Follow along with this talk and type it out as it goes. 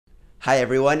Hi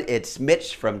everyone, it's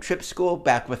Mitch from TripSchool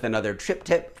back with another trip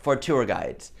tip for tour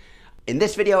guides. In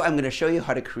this video, I'm going to show you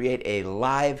how to create a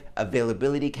live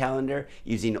availability calendar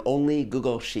using only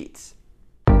Google Sheets.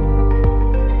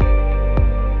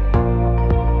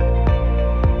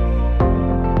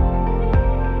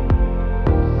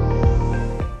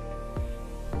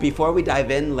 Before we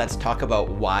dive in, let's talk about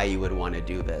why you would want to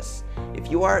do this. If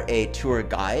you are a tour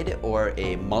guide or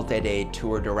a multi-day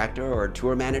tour director or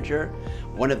tour manager,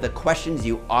 one of the questions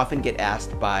you often get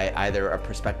asked by either a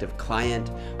prospective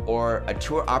client or a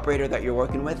tour operator that you're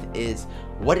working with is,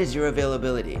 what is your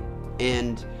availability?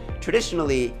 And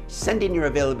traditionally, sending your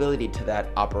availability to that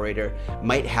operator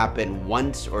might happen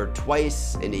once or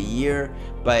twice in a year,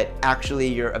 but actually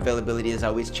your availability is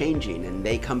always changing and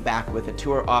they come back with a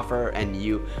tour offer and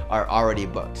you are already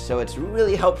booked. So it's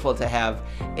really helpful to have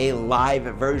a live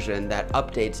version that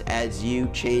updates as you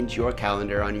change your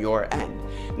calendar on your end.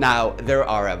 Now, there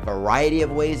are a variety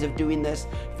of ways of doing this.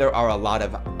 There are a lot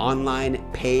of online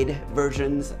paid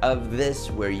versions of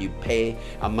this where you pay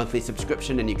a monthly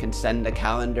subscription and you can send a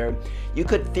calendar. You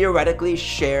could theoretically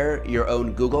share your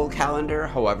own Google Calendar,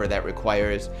 however that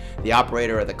requires the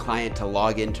operator or the client to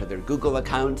log into their Google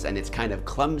accounts and it's kind of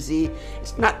clumsy.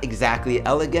 It's not exactly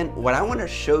elegant. What I want to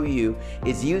show you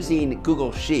is using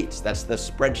Google Sheets. That's the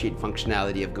spreadsheet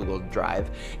functionality of Google Drive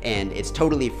and it's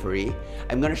totally free.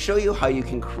 I'm going to show you how you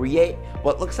can create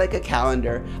what looks like a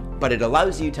calendar, but it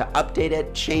allows you to update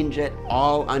it, change it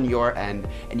all on your end,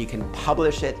 and you can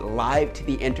publish it live to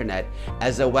the internet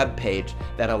as a web page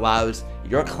that allows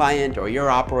your client or your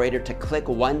operator to click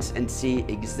once and see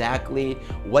exactly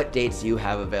what dates you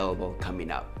have available coming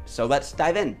up. So let's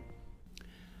dive in.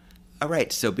 All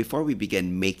right, so before we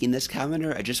begin making this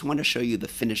calendar, I just want to show you the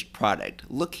finished product.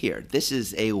 Look here, this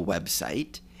is a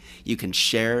website. You can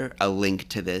share a link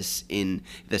to this in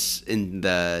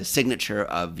the signature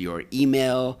of your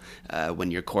email when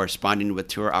you're corresponding with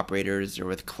tour operators or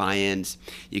with clients.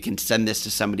 You can send this to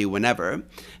somebody whenever.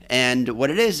 And what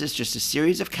it is just a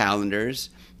series of calendars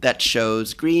that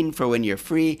shows green for when you're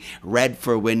free, red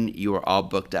for when you are all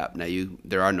booked up. Now,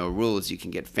 there are no rules. You can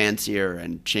get fancier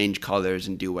and change colors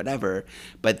and do whatever,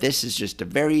 but this is just a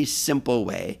very simple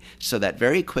way so that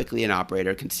very quickly an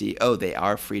operator can see, oh, they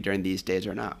are free during these days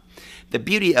or not. The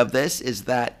beauty of this is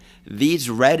that these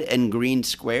red and green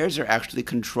squares are actually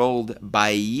controlled by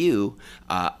you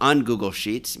on Google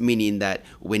Sheets, meaning that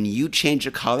when you change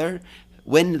a color,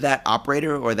 when that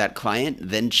operator or that client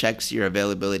then checks your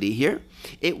availability here,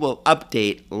 it will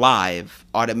update live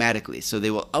automatically. So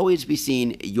they will always be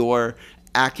seeing your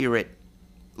accurate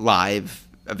live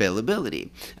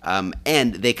availability.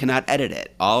 And they cannot edit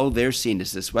it. All they're seeing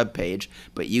is this web page,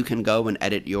 but you can go and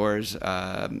edit yours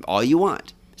all you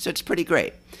want. So it's pretty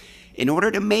great. In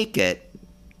order to make it,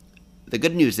 the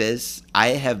good news is I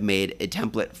have made a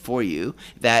template for you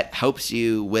that helps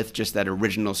you with just that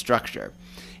original structure.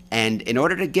 And in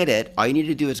order to get it, all you need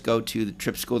to do is go to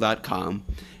TripSchool.com,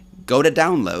 go to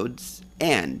Downloads,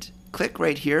 and click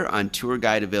right here on Tour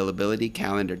Guide Availability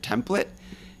Calendar Template.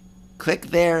 Click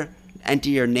there, enter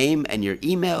your name and your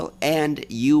email, and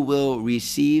you will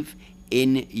receive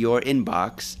in your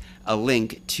inbox a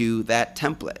link to that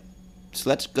template. So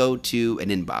let's go to an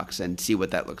inbox and see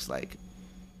what that looks like.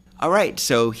 All right,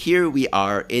 so here we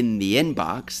are in the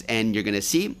inbox, and you're going to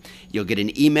see you'll get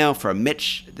an email from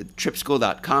Mitch at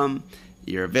TripSchool.com,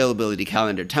 your availability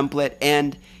calendar template,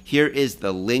 and here is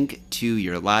the link to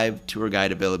your live tour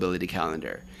guide availability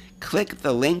calendar. Click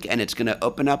the link, and it's going to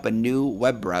open up a new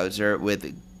web browser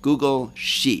with Google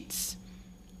Sheets.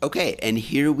 Okay, and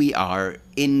here we are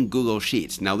in Google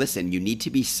Sheets. Now listen, you need to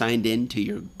be signed in to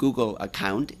your Google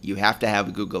account. You have to have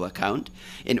a Google account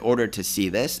in order to see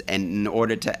this and in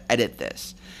order to edit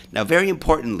this. Now, very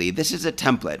importantly, this is a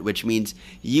template, which means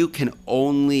you can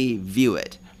only view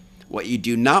it. What you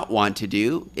do not want to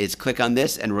do is click on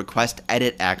this and request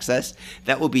edit access.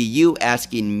 That will be you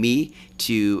asking me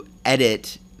to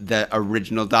edit the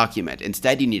original document.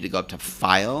 Instead, you need to go up to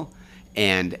File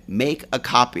and Make a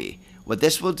Copy. What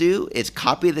this will do is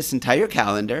copy this entire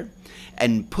calendar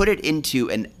and put it into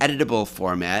an editable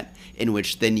format in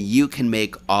which then you can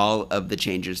make all of the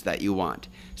changes that you want.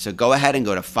 So go ahead and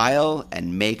go to File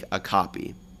and Make a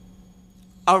Copy.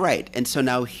 All right, and so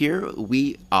now here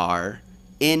we are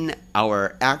in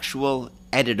our actual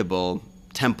editable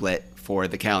template for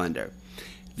the calendar.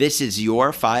 This is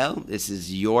your file, this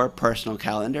is your personal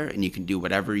calendar, and you can do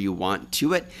whatever you want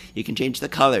to it. You can change the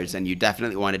colors, and you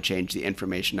definitely want to change the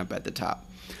information up at the top.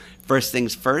 First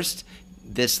things first,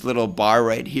 this little bar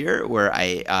right here where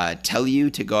I tell you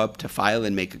to go up to File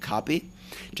and Make a Copy,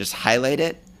 just highlight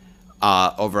it,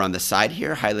 Over on the side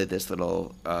here, highlight this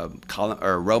little column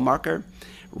or row marker,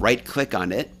 right click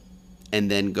on it, and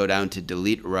then go down to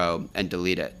delete row and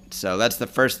delete it. So that's the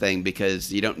first thing,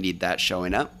 because you don't need that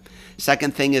showing up.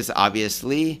 Second thing is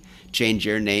obviously change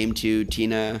your name to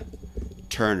Tina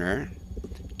Turner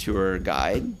Tour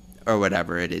Guide, or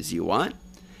whatever it is you want.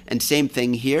 And same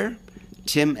thing here,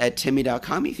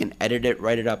 tim@timmy.com. You can edit it,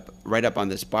 write it up right up on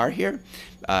this bar here.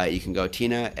 You can go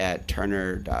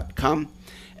tina@turner.com,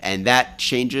 and that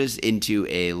changes into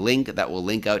a link that will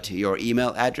link out to your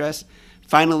email address.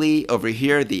 Finally, over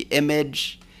here, the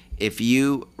image. If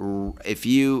you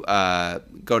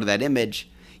go to that image,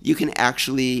 you can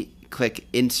actually click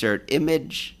Insert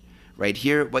Image right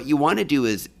here. What you want to do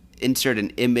is insert an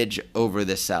image over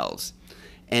the cells.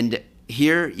 And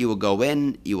here you will go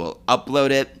in, you will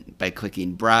upload it by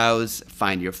clicking Browse,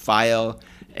 find your file,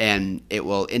 and it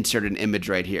will insert an image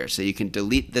right here. So you can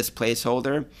delete this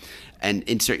placeholder and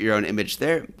insert your own image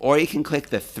there, or you can click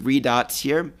the 3 dots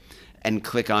here and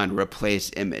click on Replace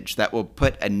Image. That will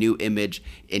put a new image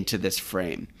into this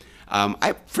frame.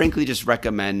 I frankly just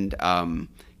recommend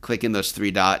clicking those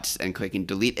 3 dots and clicking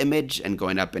Delete Image and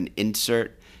going up and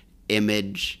Insert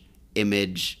Image,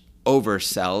 Image over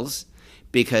cells,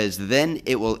 because then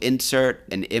it will insert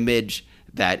an image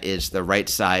that is the right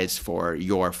size for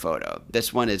your photo.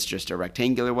 This one is just a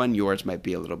rectangular one. Yours might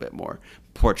be a little bit more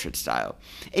portrait style.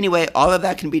 Anyway, all of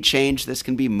that can be changed. This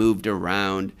can be moved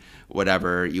around,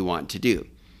 whatever you want to do.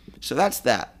 So that's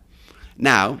that.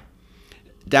 Now,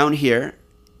 down here,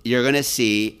 you're going to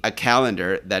see a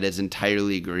calendar that is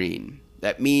entirely green.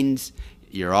 That means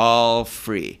you're all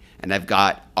free. And I've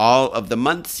got all of the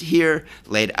months here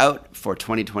laid out for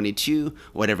 2022.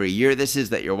 Whatever year this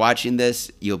is that you're watching this,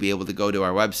 you'll be able to go to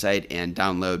our website and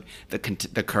download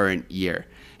the current year.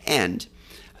 And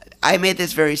I made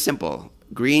this very simple.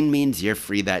 Green means you're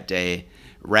free that day.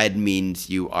 Red means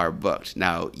you are booked.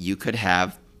 Now, you could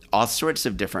have all sorts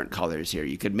of different colors here.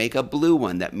 You could make a blue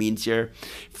one that means you're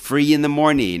free in the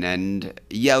morning, and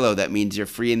yellow that means you're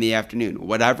free in the afternoon.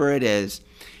 Whatever it is,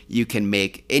 you can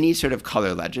make any sort of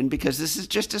color legend, because this is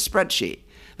just a spreadsheet.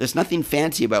 There's nothing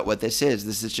fancy about what this is.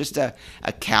 This is just a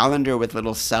calendar with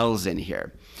little cells in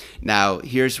here. Now,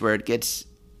 here's where it gets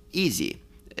easy.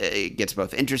 It gets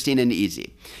both interesting and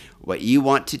easy. What you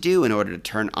want to do in order to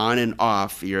turn on and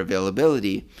off your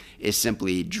availability is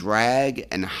simply drag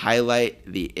and highlight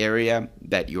the area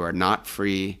that you are not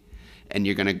free. And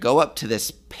you're going to go up to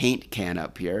this paint can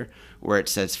up here where it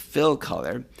says fill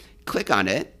color, click on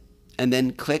it, and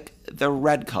then click the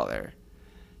red color.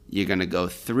 You're going to go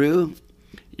through,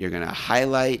 you're going to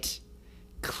highlight,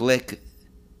 click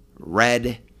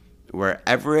red,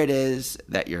 wherever it is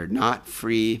that you're not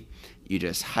free, you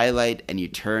just highlight and you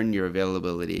turn your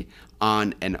availability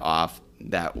on and off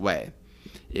that way.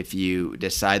 If you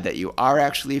decide that you are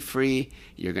actually free,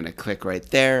 you're going to click right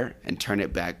there and turn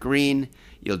it back green.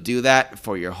 You'll do that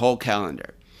for your whole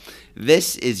calendar.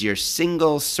 This is your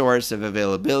single source of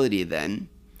availability then.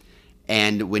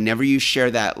 And whenever you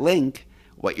share that link,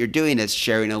 what you're doing is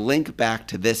sharing a link back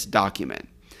to this document.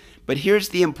 But here's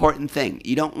the important thing.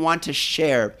 You don't want to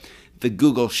share the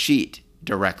Google Sheet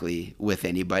directly with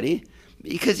anybody,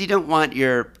 because you don't want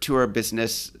your tour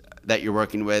business that you're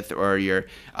working with or your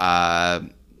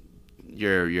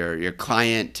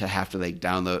client to have to like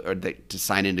download or to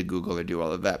sign into Google or do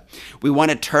all of that. We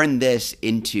want to turn this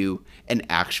into an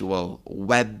actual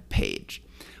web page.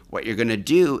 What you're going to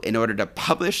do in order to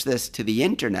publish this to the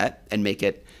internet and make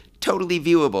it totally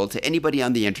viewable to anybody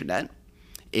on the internet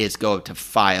is go to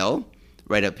File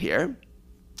right up here,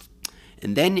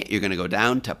 and then you're going to go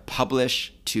down to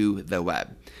Publish to the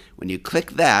Web. When you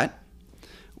click that,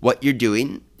 what you're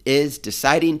doing is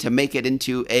deciding to make it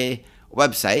into a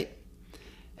website.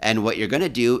 And what you're going to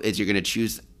do is you're going to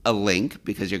choose a link,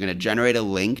 because you're going to generate a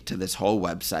link to this whole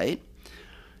website.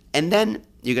 And then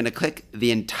you're going to click the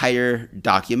entire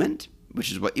document,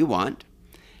 which is what you want.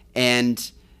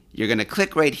 And you're going to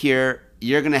click right here.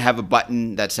 You're going to have a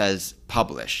button that says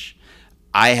Publish.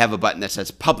 I have a button that says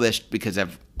Published because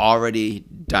I've already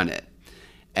done it.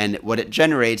 And what it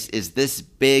generates is this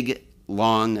big,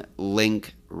 long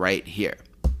link right here.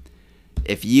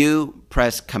 If you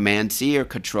press Command-C or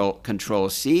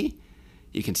Control-C,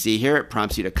 you can see here it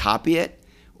prompts you to copy it.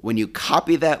 When you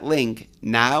copy that link,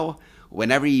 now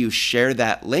whenever you share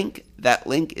that link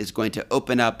is going to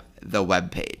open up the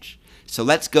web page. So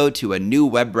let's go to a new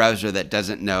web browser that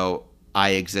doesn't know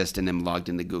I exist and am logged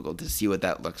into Google to see what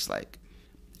that looks like.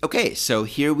 Okay, so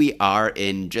here we are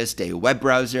in just a web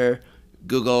browser,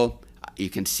 Google. You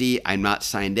can see I'm not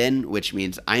signed in, which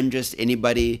means I'm just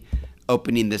anybody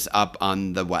opening this up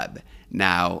on the web.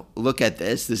 Now, look at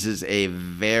this. This is a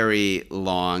very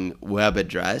long web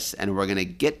address, and we're going to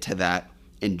get to that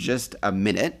in just a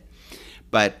minute.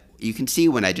 But you can see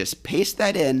when I just paste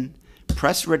that in,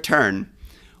 press return,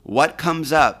 what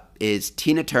comes up is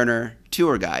Tina Turner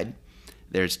Tour Guide.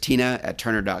 There's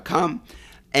tina@turner.com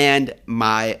and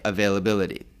my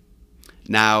availability.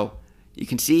 Now, you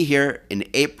can see here in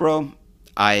April,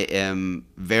 I am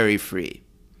very free.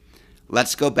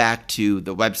 Let's go back to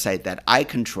the website that I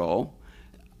control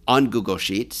on Google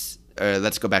Sheets.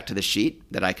 Let's go back to the sheet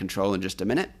that I control in just a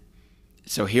minute.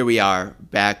 So here we are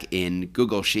back in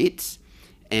Google Sheets,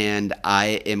 and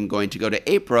I am going to go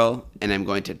to April, and I'm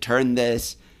going to turn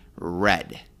this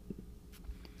red.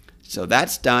 So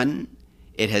that's done.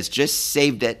 It has just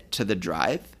saved it to the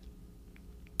drive.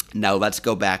 Now let's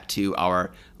go back to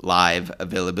our live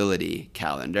availability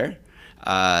calendar.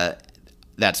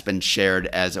 That's been shared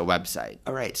as a website.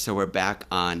 All right, so we're back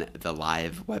on the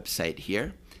live website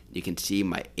here. You can see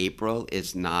my April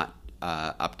is not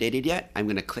updated yet. I'm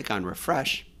going to click on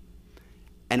refresh,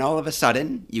 and all of a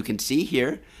sudden you can see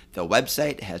here the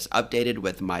website has updated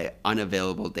with my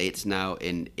unavailable dates now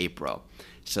in April.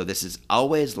 So this is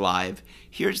always live.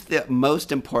 Here's the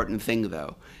most important thing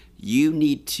though. You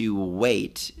need to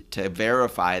wait to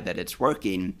verify that it's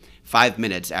working 5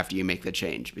 minutes after you make the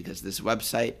change, because this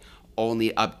website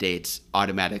only updates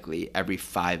automatically every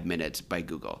 5 minutes by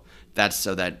Google. That's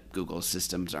so that Google's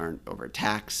systems aren't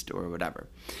overtaxed or whatever.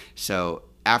 So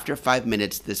after 5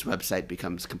 minutes, this website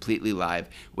becomes completely live,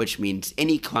 which means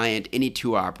any client, any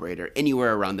tour operator,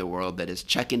 anywhere around the world that is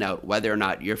checking out whether or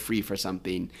not you're free for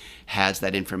something has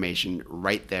that information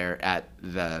right there at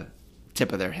the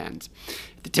tip of their hands,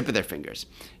 the tip of their fingers.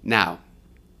 Now,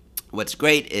 what's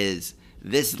great is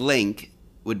this link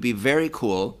would be very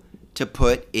cool to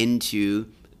put into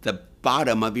the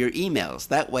bottom of your emails.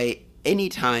 That way,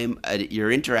 anytime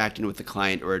you're interacting with a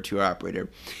client or a tour operator,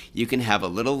 you can have a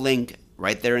little link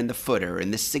right there in the footer,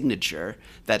 in the signature,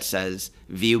 that says,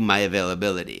 view my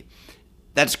availability.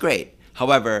 That's great.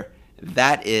 However,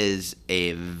 that is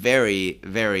a very,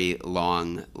 very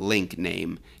long link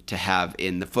name to have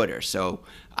in the footer. So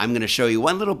I'm going to show you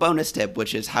one little bonus tip,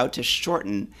 which is how to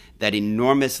shorten that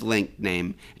enormous link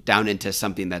name down into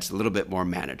something that's a little bit more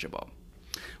manageable.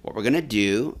 What we're going to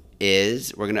do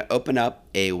is we're going to open up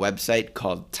a website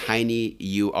called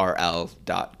tinyurl.com.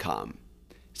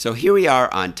 So here we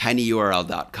are on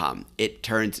tinyurl.com. It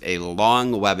turns a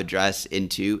long web address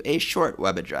into a short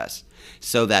web address.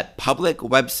 So that public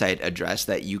website address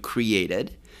that you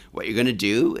created, what you're going to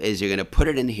do is you're going to put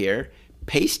it in here,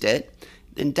 paste it,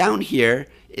 then down here,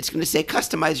 it's going to say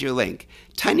customize your link.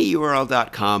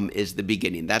 tinyurl.com is the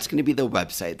beginning. That's going to be the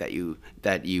website that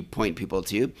you point people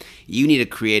to. You need to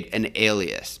create an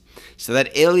alias. So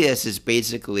that alias is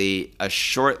basically a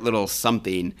short little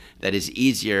something that is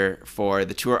easier for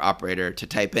the tour operator to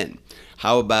type in.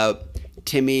 How about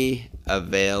Timmy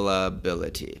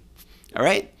availability? All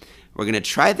right, we're going to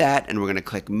try that, and we're going to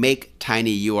click Make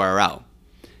Tiny URL.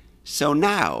 So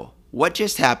now, what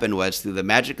just happened was, through the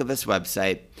magic of this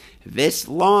website, this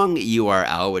long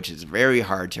URL, which is very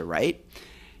hard to write,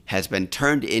 has been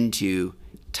turned into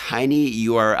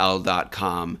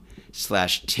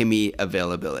tinyurl.com/Timmy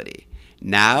availability.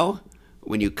 Now,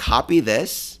 when you copy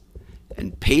this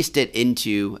and paste it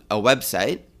into a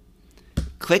website,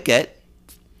 click it,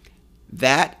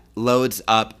 that loads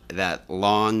up that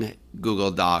long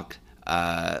Google Doc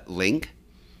link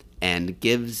and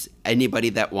gives anybody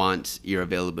that wants your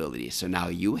availability. So now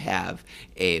you have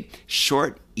a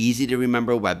short, easy to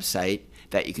remember website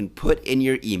that you can put in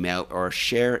your email or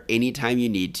share anytime you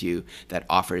need to, that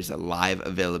offers a live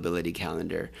availability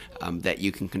calendar that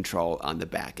you can control on the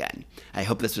back end. I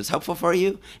hope this was helpful for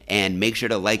you, and make sure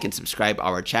to like and subscribe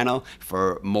our channel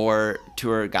for more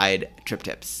tour guide trip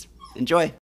tips.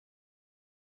 Enjoy.